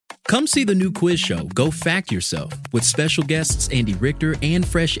Come see the new quiz show, Go Fact Yourself, with special guests Andy Richter and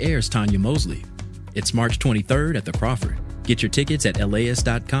Fresh Air's Tanya Mosley. It's March 23rd at the Crawford. Get your tickets at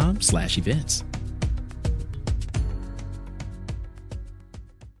las.com/events.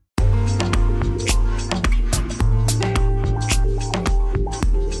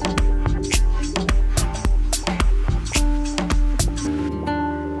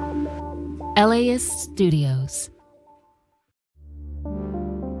 LAist Studios.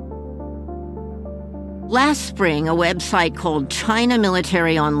 Last spring, a website called China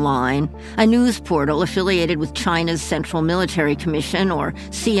Military Online, a news portal affiliated with China's Central Military Commission, or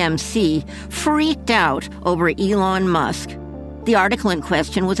CMC, freaked out over Elon Musk. The article in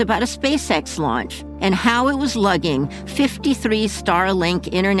question was about a SpaceX launch and how it was lugging 53 Starlink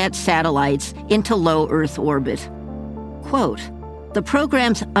internet satellites into low Earth orbit. Quote, "The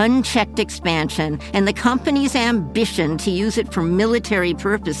program's unchecked expansion and the company's ambition to use it for military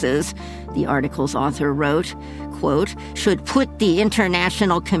purposes," the article's author wrote, quote, "should put the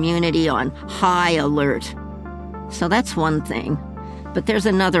international community on high alert." So that's one thing. But there's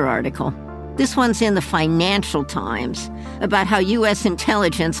another article. This one's in the Financial Times about how U.S.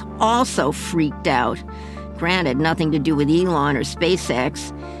 intelligence also freaked out. Granted, nothing to do with Elon or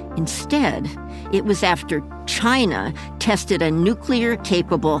SpaceX. Instead, it was after China tested a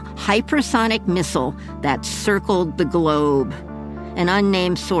nuclear-capable hypersonic missile that circled the globe. An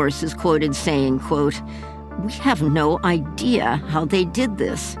unnamed source is quoted saying, quote, "We have no idea how they did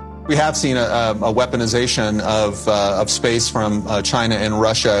this." We have seen a weaponization of space from China and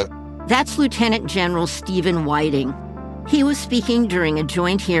Russia. That's Lieutenant General Stephen Whiting. He was speaking during a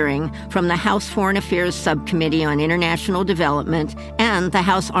joint hearing from the House Foreign Affairs Subcommittee on International Development and the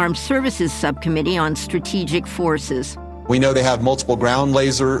House Armed Services Subcommittee on Strategic Forces. We know they have multiple ground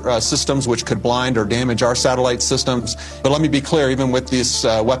laser systems which could blind or damage our satellite systems. But let me be clear, even with this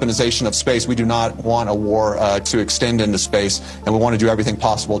weaponization of space, we do not want a war to extend into space, and we want to do everything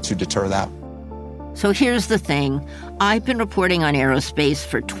possible to deter that. So here's the thing. I've been reporting on aerospace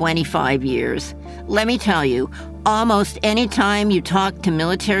for 25 years. Let me tell you, almost any time you talk to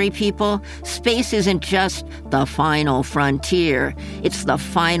military people, space isn't just the final frontier. It's the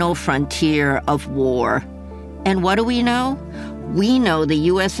final frontier of war. And what do we know? We know the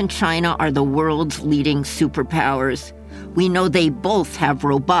U.S. and China are the world's leading superpowers. We know they both have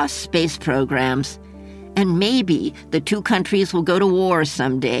robust space programs. And maybe the two countries will go to war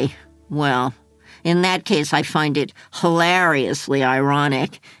someday. Well, in that case, I find it hilariously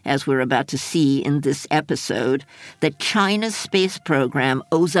ironic, as we're about to see in this episode, that China's space program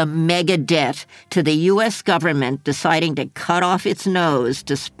owes a mega debt to the U.S. government deciding to cut off its nose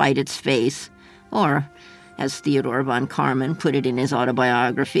to spite its face. Or, as Theodore von Karman put it in his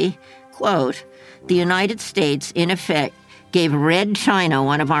autobiography, quote, "The United States, in effect, gave Red China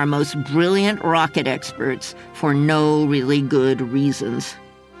one of our most brilliant rocket experts for no really good reasons."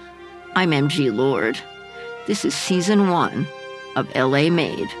 I'm MG Lord. This is Season 1 of LA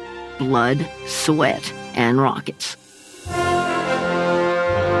Made, Blood, Sweat, and Rockets.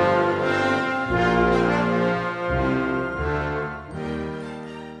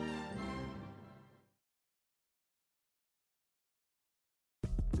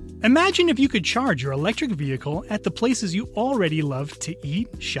 Imagine if you could charge your electric vehicle at the places you already love to eat,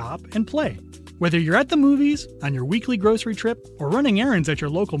 shop, and play. Whether you're at the movies, on your weekly grocery trip, or running errands at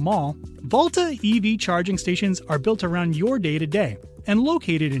your local mall, Volta EV charging stations are built around your day-to-day and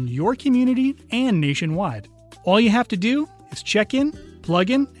located in your community and nationwide. All you have to do is check in,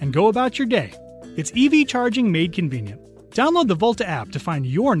 plug in, and go about your day. It's EV charging made convenient. Download the Volta app to find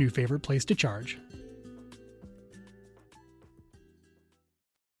your new favorite place to charge.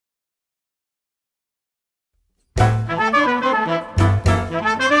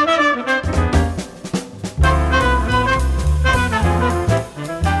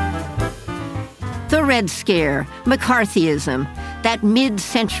 The Red Scare, McCarthyism, that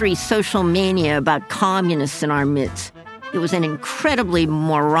mid-century social mania about communists in our midst. It was an incredibly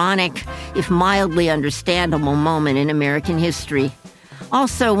moronic, if mildly understandable moment in American history.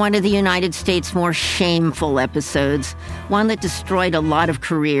 Also, one of the United States' more shameful episodes, one that destroyed a lot of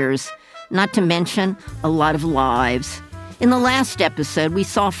careers, not to mention a lot of lives. In the last episode, we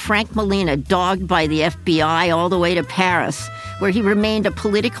saw Frank Molina dogged by the FBI all the way to Paris, where he remained a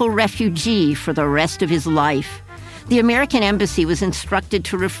political refugee for the rest of his life. The American embassy was instructed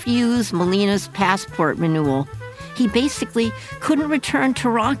to refuse Molina's passport renewal. He basically couldn't return to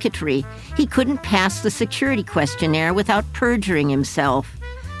rocketry. He couldn't pass the security questionnaire without perjuring himself.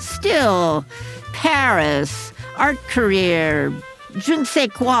 Still, Paris, art career, je ne sais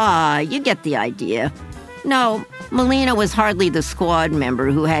quoi, you get the idea. No, Molina was hardly the squad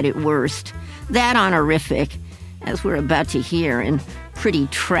member who had it worst. That honorific, as we're about to hear in pretty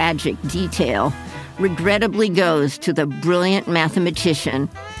tragic detail, regrettably goes to the brilliant mathematician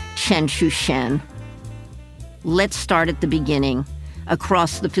Tsien. Let's start at the beginning,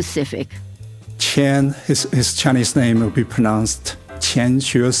 across the Pacific. Tsien, his Chinese name will be pronounced Tsien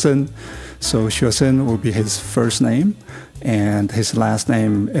Xuesen. So Xuesen will be his first name, and his last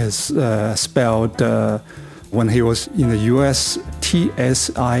name is spelled, when he was in the U.S., Tsien,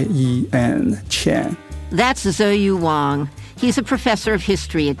 Tsien. That's Zoyu Wang. He's a professor of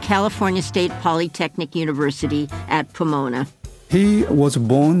history at California State Polytechnic University at Pomona. He was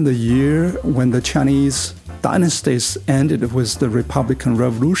born the year when the Chinese dynasties ended with the Republican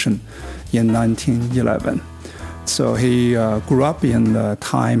Revolution in 1911. So he grew up in the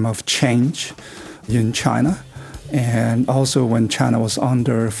time of change in China, and also when China was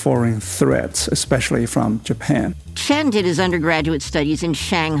under foreign threats, especially from Japan. Tsien did his undergraduate studies in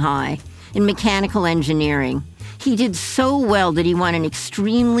Shanghai in mechanical engineering. He did so well that he won an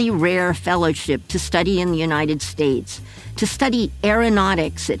extremely rare fellowship to study in the United States, to study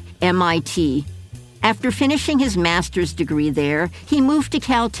aeronautics at MIT. After finishing his master's degree there, he moved to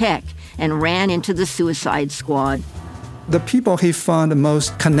Caltech and ran into the Suicide Squad. The people he found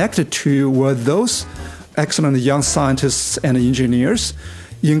most connected to were those excellent young scientists and engineers,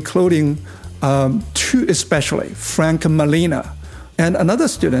 including two especially, Frank Molina, and another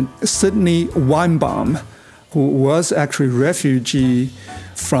student, Sidney Weinbaum, who was actually a refugee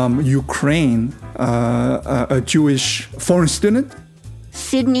from Ukraine, a Jewish foreign student.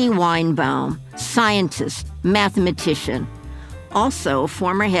 Sidney Weinbaum, scientist, mathematician, also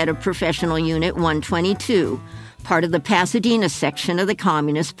former head of Professional Unit 122, part of the Pasadena section of the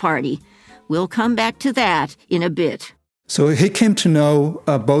Communist Party. We'll come back to that in a bit. So he came to know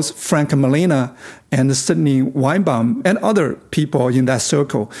both Frank Molina and Sidney Weinbaum and other people in that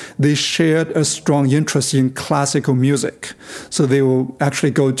circle. They shared a strong interest in classical music. So they will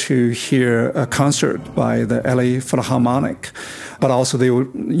actually go to hear a concert by the LA Philharmonic. But also they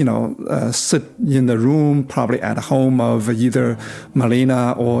will, sit in the room, probably at home of either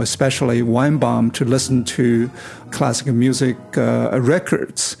Molina or especially Weinbaum to listen to classical music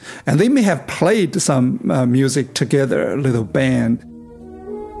records. And they may have played some music together, a little band.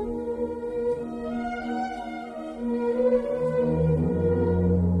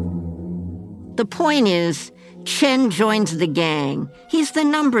 The point is, Tsien joins the gang. He's the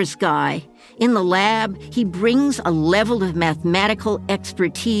numbers guy. In the lab, he brings a level of mathematical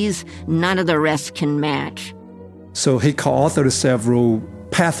expertise none of the rest can match. So he co-authored several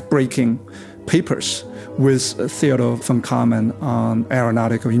path-breaking papers with Theodore von Karman on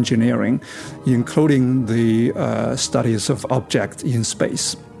aeronautical engineering, including the studies of objects in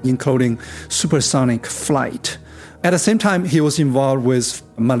space, including supersonic flight. At the same time, he was involved with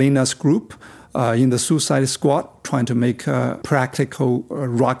Molina's group in the Suicide Squad, trying to make a practical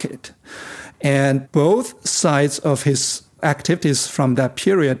rocket. And both sides of his activities from that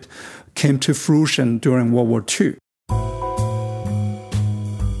period came to fruition during World War II.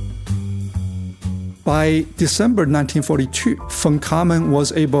 By December 1942, von Karman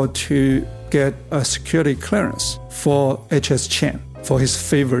was able to get a security clearance for H.S. Tsien, for his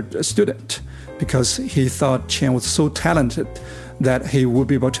favorite student, because he thought Tsien was so talented that he would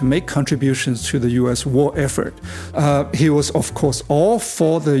be able to make contributions to the U.S. war effort. He was, of course, all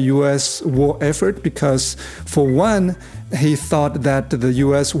for the U.S. war effort because, for one, he thought that the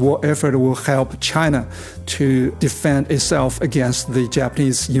U.S. war effort will help China to defend itself against the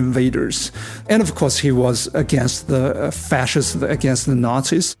Japanese invaders. And, of course, he was against the fascists, against the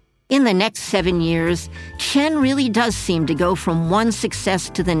Nazis. In the next 7 years, Tsien really does seem to go from one success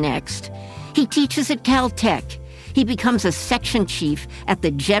to the next. He teaches at Caltech. He becomes a section chief at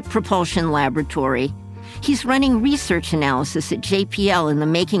the Jet Propulsion Laboratory. He's running research analysis at JPL in the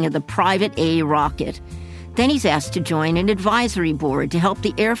making of the Private A rocket. Then he's asked to join an advisory board to help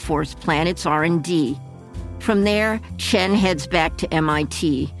the Air Force plan its R&D. From there, Tsien heads back to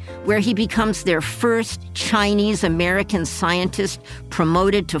MIT, where he becomes their first Chinese-American scientist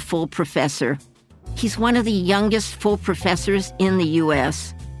promoted to full professor. He's one of the youngest full professors in the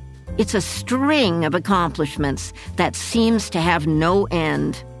U.S. It's a string of accomplishments that seems to have no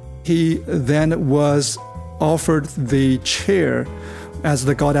end. He then was offered the chair as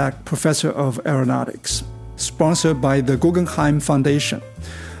the Goddard Professor of Aeronautics, sponsored by the Guggenheim Foundation.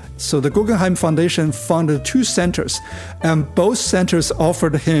 So the Guggenheim Foundation funded 2 centers, and both centers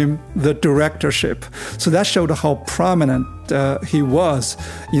offered him the directorship. So that showed how prominent he was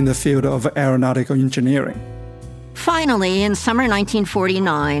in the field of aeronautical engineering. Finally, in summer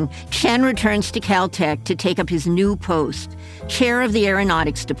 1949, Tsien returns to Caltech to take up his new post, chair of the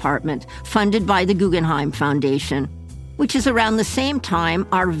aeronautics department, funded by the Guggenheim Foundation, which is around the same time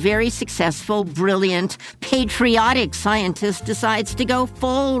our very successful, brilliant, patriotic scientist decides to go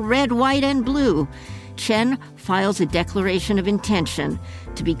full red, white, and blue. Tsien files a declaration of intention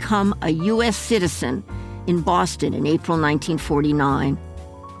to become a U.S. citizen in Boston in April 1949.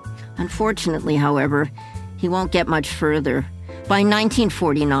 Unfortunately, however, he won't get much further. By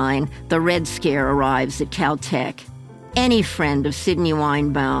 1949, the Red Scare arrives at Caltech. Any friend of Sidney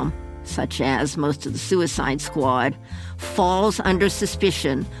Weinbaum, such as most of the Suicide Squad, falls under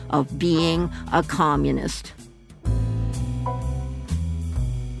suspicion of being a communist.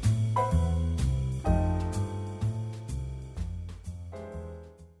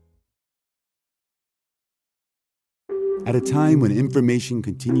 At a time when information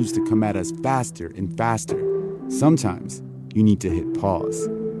continues to come at us faster and faster, sometimes you need to hit pause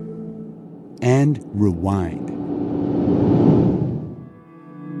and rewind.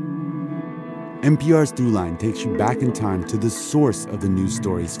 NPR's Throughline takes you back in time to the source of the news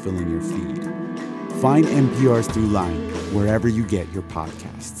stories filling your feed. Find NPR's Throughline wherever you get your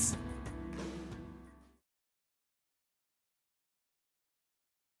podcasts.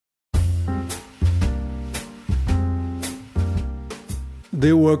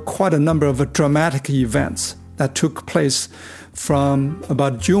 There were quite a number of dramatic events that took place from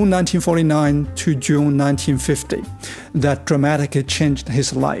about June 1949 to June 1950 that dramatically changed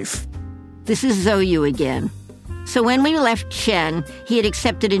his life. This is Zoyu again. So when we left Tsien, he had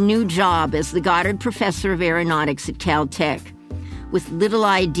accepted a new job as the Goddard Professor of Aeronautics at Caltech, with little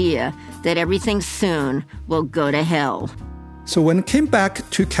idea that everything soon will go to hell. So when he came back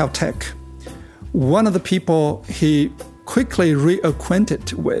to Caltech, one of the people he quickly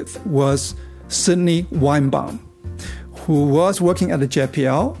reacquainted with was Sidney Weinbaum, who was working at the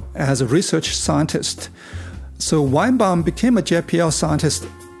JPL as a research scientist. So Weinbaum became a JPL scientist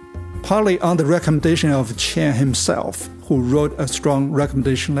partly on the recommendation of Tsien himself, who wrote a strong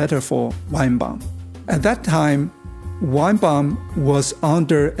recommendation letter for Weinbaum. At that time, Weinbaum was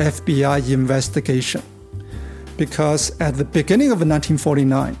under FBI investigation because at the beginning of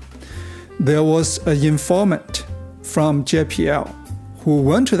 1949, there was an informant from JPL who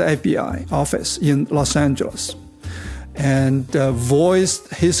went to the FBI office in Los Angeles and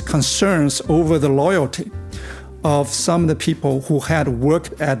voiced his concerns over the loyalty of some of the people who had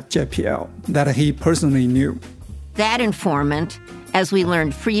worked at JPL that he personally knew. That informant, as we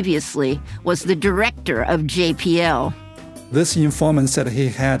learned previously, was the director of JPL. This informant said he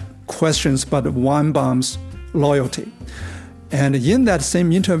had questions about Weinbaum's loyalty. And in that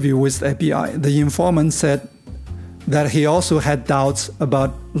same interview with the FBI, the informant said that he also had doubts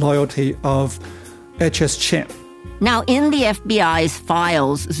about loyalty of H.S. Tsien. Now, in the FBI's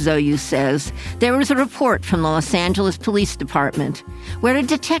files, Zoyu says, there was a report from the Los Angeles Police Department where a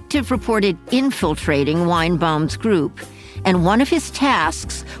detective reported infiltrating Weinbaum's group, and one of his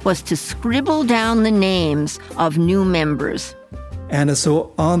tasks was to scribble down the names of new members. And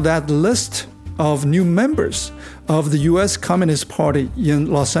so on that list of new members of the U.S. Communist Party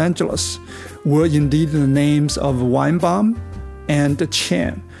in Los Angeles were indeed the names of Weinbaum and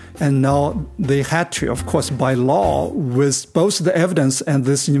Tsien. And now they had to, of course, by law, with both the evidence and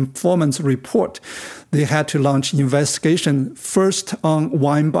this informant's report, they had to launch investigation first on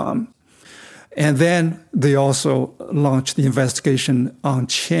Weinbaum. And then they also launched the investigation on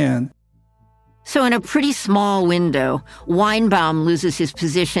Tsien. So in a pretty small window, Weinbaum loses his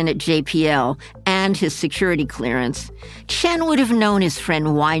position at JPL and his security clearance. Tsien would have known his friend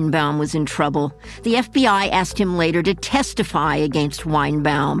Weinbaum was in trouble. The FBI asked him later to testify against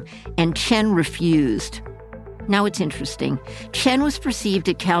Weinbaum, and Tsien refused. Now it's interesting. Tsien was perceived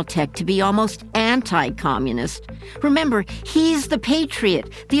at Caltech to be almost anti-communist. Remember, he's the patriot,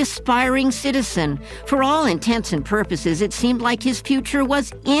 the aspiring citizen. For all intents and purposes, it seemed like his future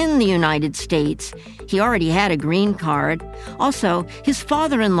was in the United States. He already had a green card. Also, his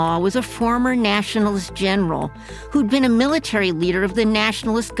father-in-law was a former nationalist general who'd been a military leader of the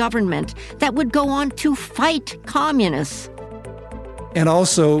nationalist government that would go on to fight communists. And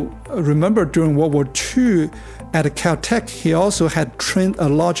also, remember during World War II, at Caltech, he also had trained a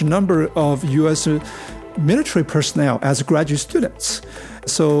large number of U.S. military personnel as graduate students.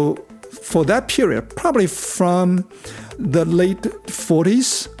 So for that period, probably from the late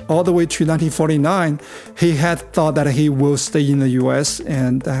 40s all the way to 1949, he had thought that he will stay in the U.S.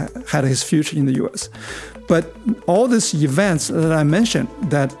 and had his future in the U.S. But all these events that I mentioned,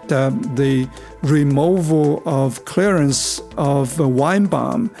 that the removal of clearance of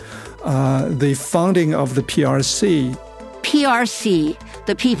Weinbaum, the founding of the PRC. PRC,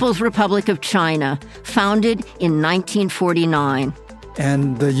 the People's Republic of China, founded in 1949.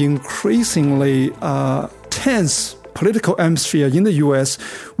 And the increasingly tense political atmosphere in the U.S.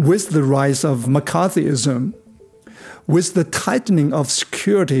 with the rise of McCarthyism, with the tightening of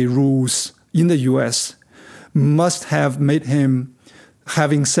security rules in the U.S., must have made him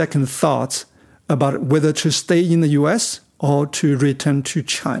having second thoughts about whether to stay in the U.S. or to return to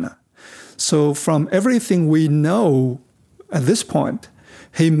China. So from everything we know at this point,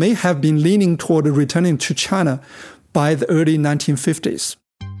 he may have been leaning toward returning to China by the early 1950s.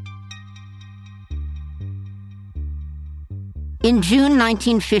 In June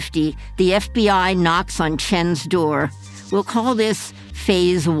 1950, the FBI knocks on Tsien's door. We'll call this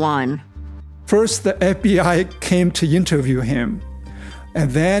Phase 1. First, the FBI came to interview him.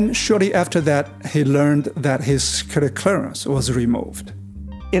 And then shortly after that, he learned that his security clearance was removed.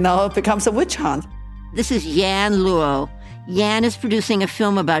 It becomes a witch hunt. This is Yan Luo. Yan is producing a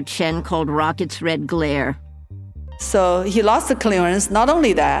film about Tsien called Rocket's Red Glare. So he lost the clearance. Not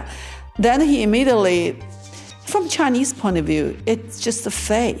only that, then he immediately, from Chinese point of view, it's just a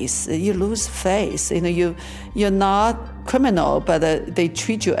face. You lose face. You're not criminal, but they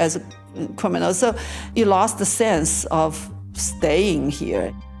treat you as a criminal. So you lost the sense of staying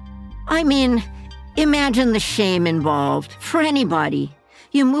here. I mean, imagine the shame involved for anybody.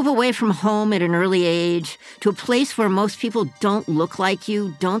 You move away from home at an early age to a place where most people don't look like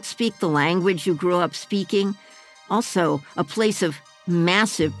you, don't speak the language you grew up speaking. Also, a place of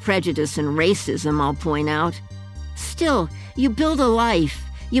massive prejudice and racism, I'll point out. Still, you build a life,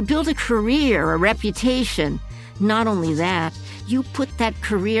 you build a career, a reputation. Not only that, you put that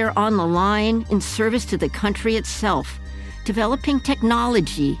career on the line in service to the country itself, developing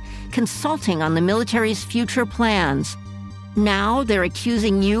technology, consulting on the military's future plans. Now they're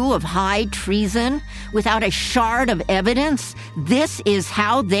accusing you of high treason without a shard of evidence? This is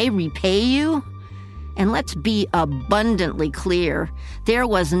how they repay you? And let's be abundantly clear, there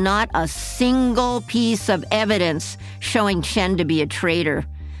was not a single piece of evidence showing Tsien to be a traitor,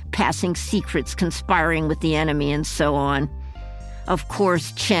 passing secrets, conspiring with the enemy, and so on. Of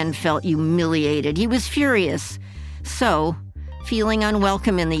course, Tsien felt humiliated. He was furious. So, feeling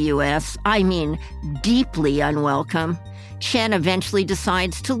unwelcome in the U.S., I mean deeply unwelcome, Tsien eventually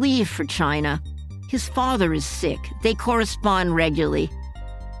decides to leave for China. His father is sick. They correspond regularly.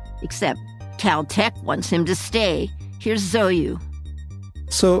 Except Caltech wants him to stay. Here's Zhou.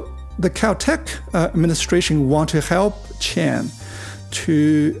 So the Caltech administration want to help Tsien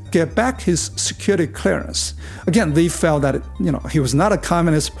to get back his security clearance. Again, they felt that he was not a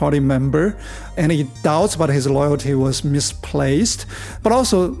Communist Party member. Any doubts about his loyalty was misplaced. But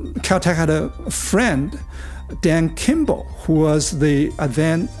also, Caltech had a friend, Dan Kimball, who was the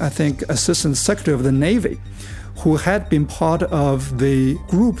then, I think, Assistant Secretary of the Navy, who had been part of the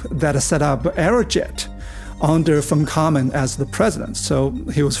group that set up Aerojet under von Karman as the president. So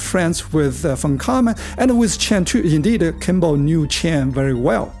he was friends with von Karman and with Tsien too. Indeed, Kimball knew Tsien very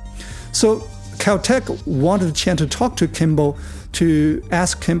well. So Caltech wanted Tsien to talk to Kimball to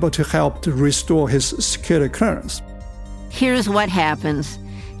ask Kimball to help to restore his security clearance. Here's what happens.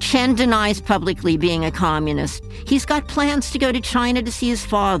 Tsien denies publicly being a communist. He's got plans to go to China to see his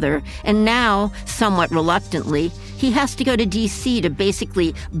father, and now, somewhat reluctantly, he has to go to D.C. to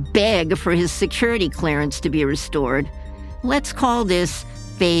basically beg for his security clearance to be restored. Let's call this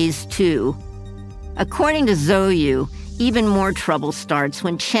Phase 2. According to Zhou, even more trouble starts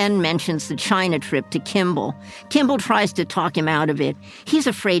when Tsien mentions the China trip to Kimball. Kimball tries to talk him out of it. He's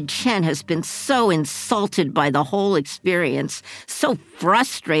afraid Tsien has been so insulted by the whole experience, so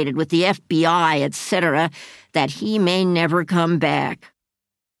frustrated with the FBI, etc., that he may never come back.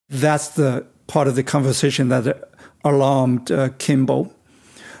 That's the part of the conversation that alarmed Kimball.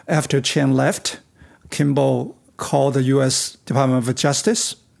 After Tsien left, Kimball called the U.S. Department of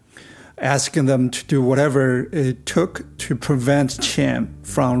Justice, asking them to do whatever it took to prevent Tsien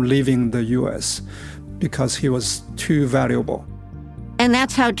from leaving the U.S. because he was too valuable. And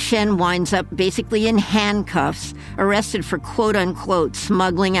that's how Tsien winds up basically in handcuffs, arrested for quote-unquote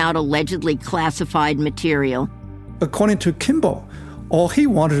smuggling out allegedly classified material. According to Kimball, all he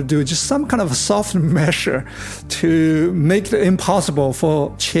wanted to do is just some kind of a soft measure to make it impossible for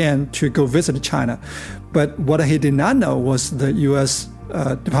Tsien to go visit China. But what he did not know was the U.S.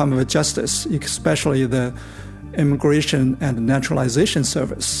 Department of Justice, especially the Immigration and Naturalization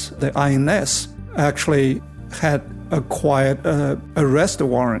Service, the INS, actually had acquired an arrest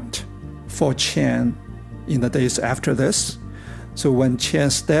warrant for Tsien in the days after this. So when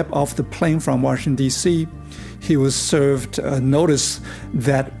Tsien stepped off the plane from Washington, D.C., he was served a notice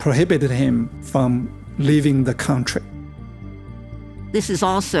that prohibited him from leaving the country. This is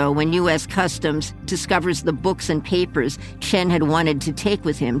also when U.S. Customs discovers the books and papers Tsien had wanted to take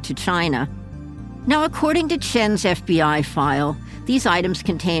with him to China. Now, according to Tsien's FBI file, these items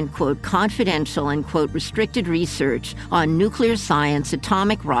contain, quote, confidential and, quote, restricted research on nuclear science,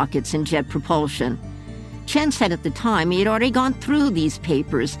 atomic rockets, and jet propulsion. Tsien said at the time he had already gone through these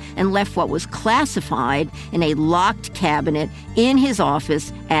papers and left what was classified in a locked cabinet in his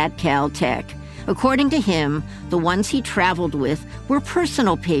office at Caltech. According to him, the ones he traveled with were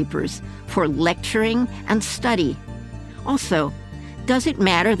personal papers for lecturing and study. Also, does it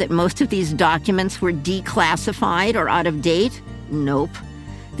matter that most of these documents were declassified or out of date? Nope.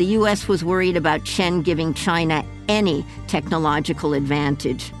 The U.S. was worried about Tsien giving China any technological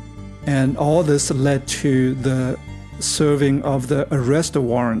advantage. And all this led to the serving of the arrest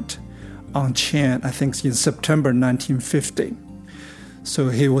warrant on Tsien, I think in September 1950. So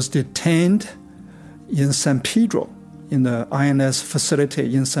he was detained in San Pedro, in the INS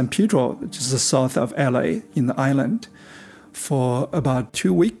facility in San Pedro, which is south of LA in the island, for about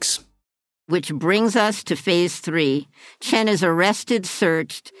 2 weeks. Which brings us to phase 3. Tsien is arrested,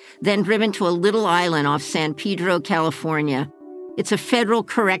 searched, then driven to a little island off San Pedro, California. It's a federal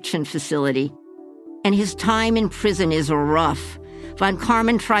correction facility. And his time in prison is rough. Von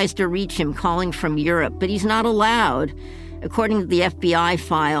Karman tries to reach him, calling from Europe, but he's not allowed. According to the FBI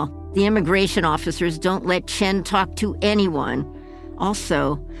file, the immigration officers don't let Tsien talk to anyone.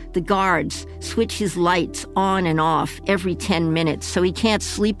 Also, the guards switch his lights on and off every 10 minutes so he can't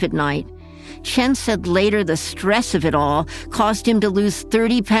sleep at night. Tsien said later the stress of it all caused him to lose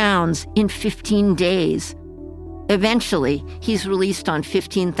 30 pounds in 15 days. Eventually, he's released on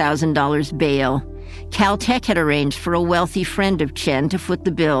 $15,000 bail. Caltech had arranged for a wealthy friend of Tsien to foot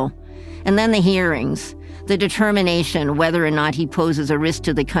the bill. And then the hearings. The determination whether or not he poses a risk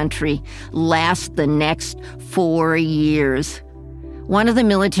to the country lasts the next 4 years. One of the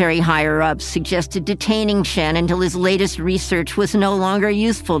military higher-ups suggested detaining Tsien until his latest research was no longer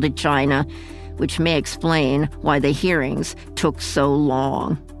useful to China, which may explain why the hearings took so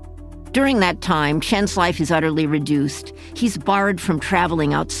long. During that time, Tsien's life is utterly reduced. He's barred from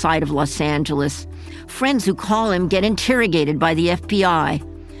traveling outside of Los Angeles. Friends who call him get interrogated by the FBI.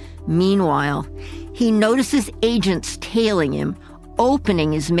 Meanwhile, he notices agents tailing him,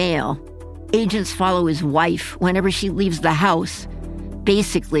 opening his mail. Agents follow his wife whenever she leaves the house.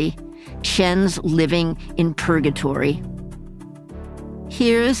 Basically, Tsien's living in purgatory.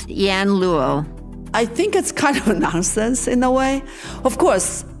 Here's Yan Luo. I think it's kind of nonsense in a way. Of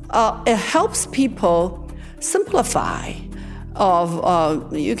course, it helps people simplify.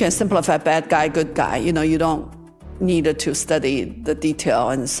 You can simplify bad guy, good guy. You don't need to study the detail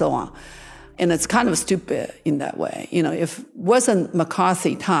and so on. And it's kind of stupid in that way. If it wasn't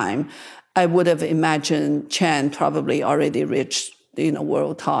McCarthy time, I would have imagined Tsien probably already reached,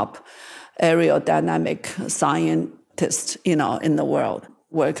 world top aerodynamic scientist, in the world,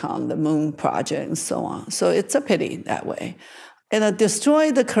 work on the moon project and so on. So it's a pity that way. And it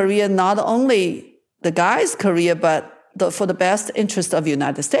destroyed the career, not only the guy's career, but for the best interest of the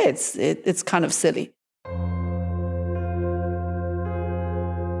United States. It's kind of silly.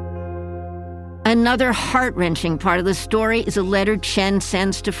 Another heart-wrenching part of the story is a letter Tsien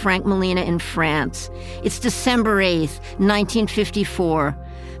sends to Frank Molina in France. It's December 8th, 1954.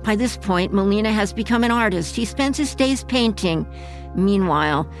 By this point, Molina has become an artist. He spends his days painting.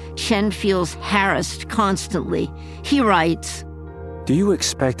 Meanwhile, Tsien feels harassed constantly. He writes, "Do you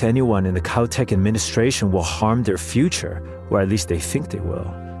expect anyone in the Caltech administration will harm their future, or at least they think they will,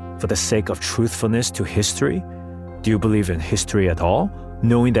 for the sake of truthfulness to history? Do you believe in history at all,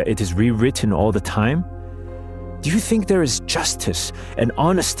 knowing that it is rewritten all the time? Do you think there is justice and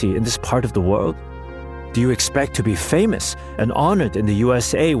honesty in this part of the world? Do you expect to be famous and honored in the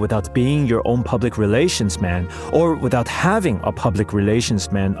USA without being your own public relations man, or without having a public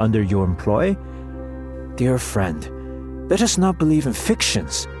relations man under your employ? Dear friend, let us not believe in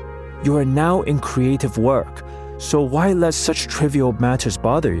fictions. You are now in creative work, so why let such trivial matters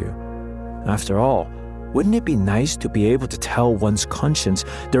bother you? After all, wouldn't it be nice to be able to tell one's conscience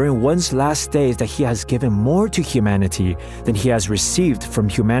during one's last days that he has given more to humanity than he has received from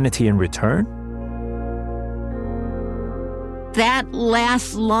humanity in return?" That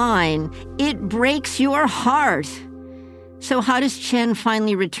last line, it breaks your heart. So how does Tsien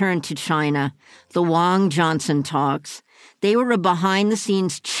finally return to China? The Wang-Johnson talks. They were a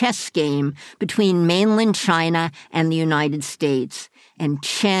behind-the-scenes chess game between mainland China and the United States, and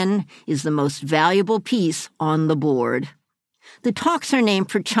Tsien is the most valuable piece on the board. The talks are named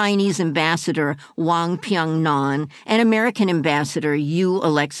for Chinese Ambassador Wang Pyeongnan and American Ambassador Yu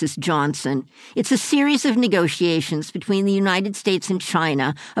Alexis Johnson. It's a series of negotiations between the United States and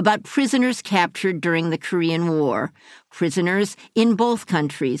China about prisoners captured during the Korean War, prisoners in both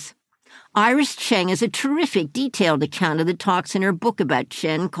countries. Iris Cheng has a terrific, detailed account of the talks in her book about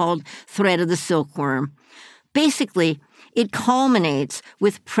Tsien called Thread of the Silkworm. Basically, it culminates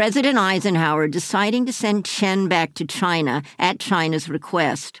with President Eisenhower deciding to send Tsien back to China at China's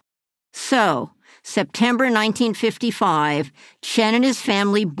request. So, September 1955, Tsien and his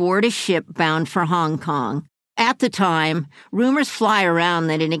family board a ship bound for Hong Kong. At the time, rumors fly around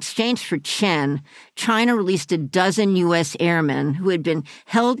that in exchange for Tsien, China released a dozen U.S. airmen who had been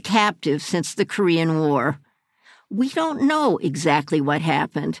held captive since the Korean War. We don't know exactly what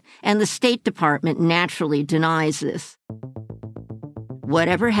happened, and the State Department naturally denies this.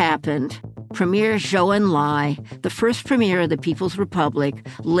 Whatever happened, Premier Zhou Enlai, the first premier of the People's Republic,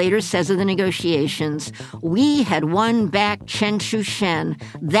 later says of the negotiations, "We had won back Chen Shushen.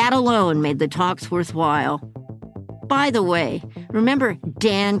 That alone made the talks worthwhile." By the way, remember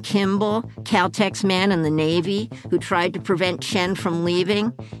Dan Kimball, Caltech's man in the Navy, who tried to prevent Tsien from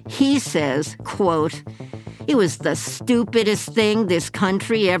leaving? He says, quote, "It was the stupidest thing this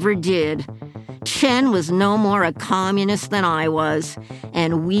country ever did. Tsien was no more a communist than I was,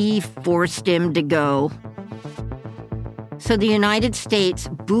 and we forced him to go." So the United States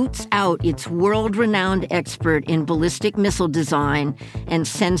boots out its world-renowned expert in ballistic missile design and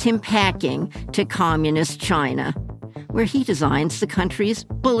sends him packing to communist China, where he designs the country's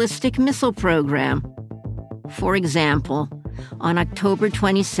ballistic missile program. For example, on October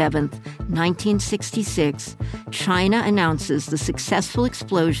 27, 1966, China announces the successful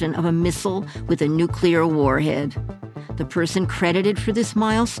explosion of a missile with a nuclear warhead. The person credited for this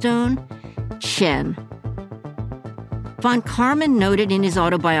milestone? Tsien. Von Karman noted in his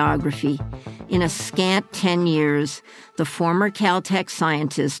autobiography, in a scant 10 years, the former Caltech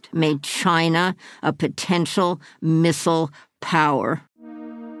scientist made China a potential missile power.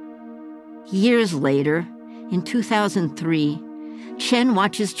 Years later, in 2003, Tsien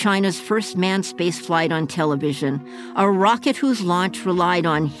watches China's first manned spaceflight on television, a rocket whose launch relied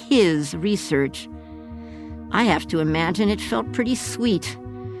on his research. I have to imagine it felt pretty sweet.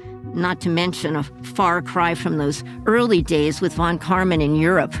 Not to mention a far cry from those early days with von Karman in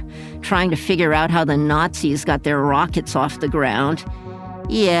Europe, trying to figure out how the Nazis got their rockets off the ground.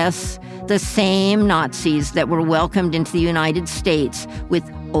 Yes, the same Nazis that were welcomed into the United States with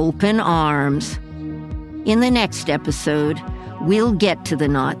open arms. In the next episode, we'll get to the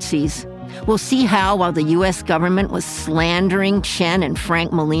Nazis. We'll see how, while the U.S. government was slandering Tsien and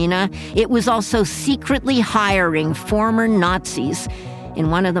Frank Molina, it was also secretly hiring former Nazis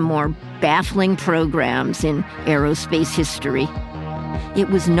in one of the more baffling programs in aerospace history. It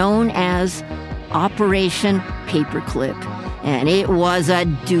was known as Operation Paperclip, and it was a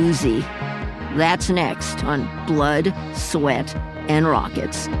doozy. That's next on Blood, Sweat, and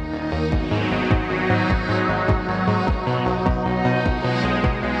Rockets.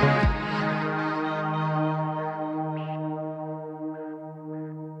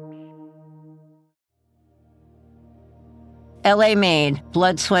 LA Made,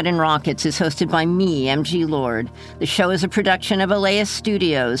 Blood, Sweat, and Rockets is hosted by me, MG Lord. The show is a production of Elias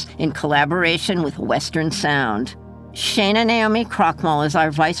Studios in collaboration with Western Sound. Shana Naomi Krochmal is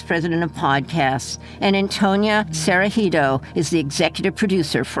our Vice President of Podcasts, and Antonia Sarajido is the Executive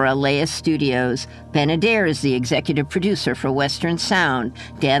Producer for Elias Studios. Ben Adair is the Executive Producer for Western Sound.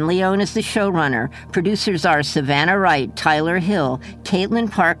 Dan Leone is the showrunner. Producers are Savannah Wright, Tyler Hill, Caitlin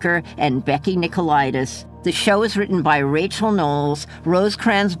Parker, and Becky Nicolaitis. The show is written by Rachel Knowles,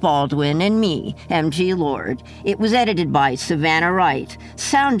 Rosecrans Baldwin, and me, MG Lord. It was edited by Savannah Wright.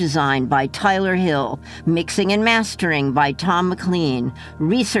 Sound design by Tyler Hill. Mixing and mastering by Tom McLean.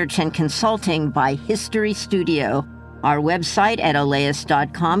 Research and consulting by History Studio. Our website at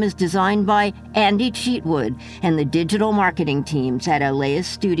elias.com is designed by Andy Cheatwood and the digital marketing teams at Elias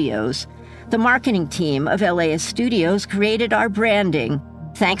Studios. The marketing team of Elias Studios created our branding.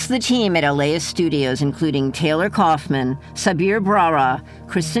 Thanks to the team at Elias Studios, including Taylor Kaufman, Sabir Brara,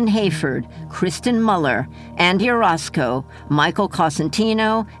 Kristen Hayford, Kristen Muller, Andy Orozco, Michael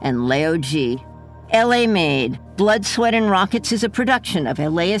Cosentino, and Leo G. LA Made, Blood, Sweat, and Rockets is a production of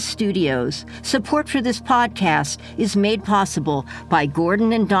Elias Studios. Support for this podcast is made possible by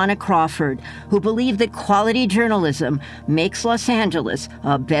Gordon and Donna Crawford, who believe that quality journalism makes Los Angeles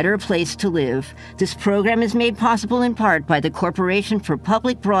a better place to live. This program is made possible in part by the Corporation for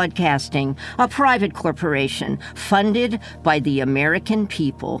Public Broadcasting, a private corporation funded by the American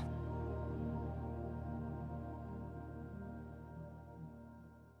people.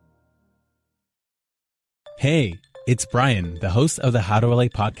 Hey, it's Brian, the host of the How to LA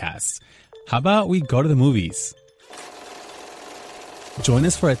podcast. How about we go to the movies? Join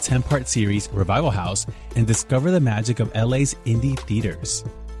us for a 10-part series, Revival House, and discover the magic of LA's indie theaters.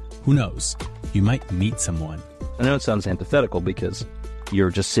 Who knows? You might meet someone. I know it sounds antithetical because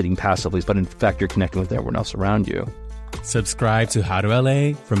you're just sitting passively, but in fact, you're connecting with everyone else around you. Subscribe to How to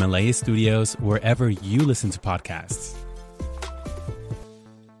LA from LA Studios wherever you listen to podcasts.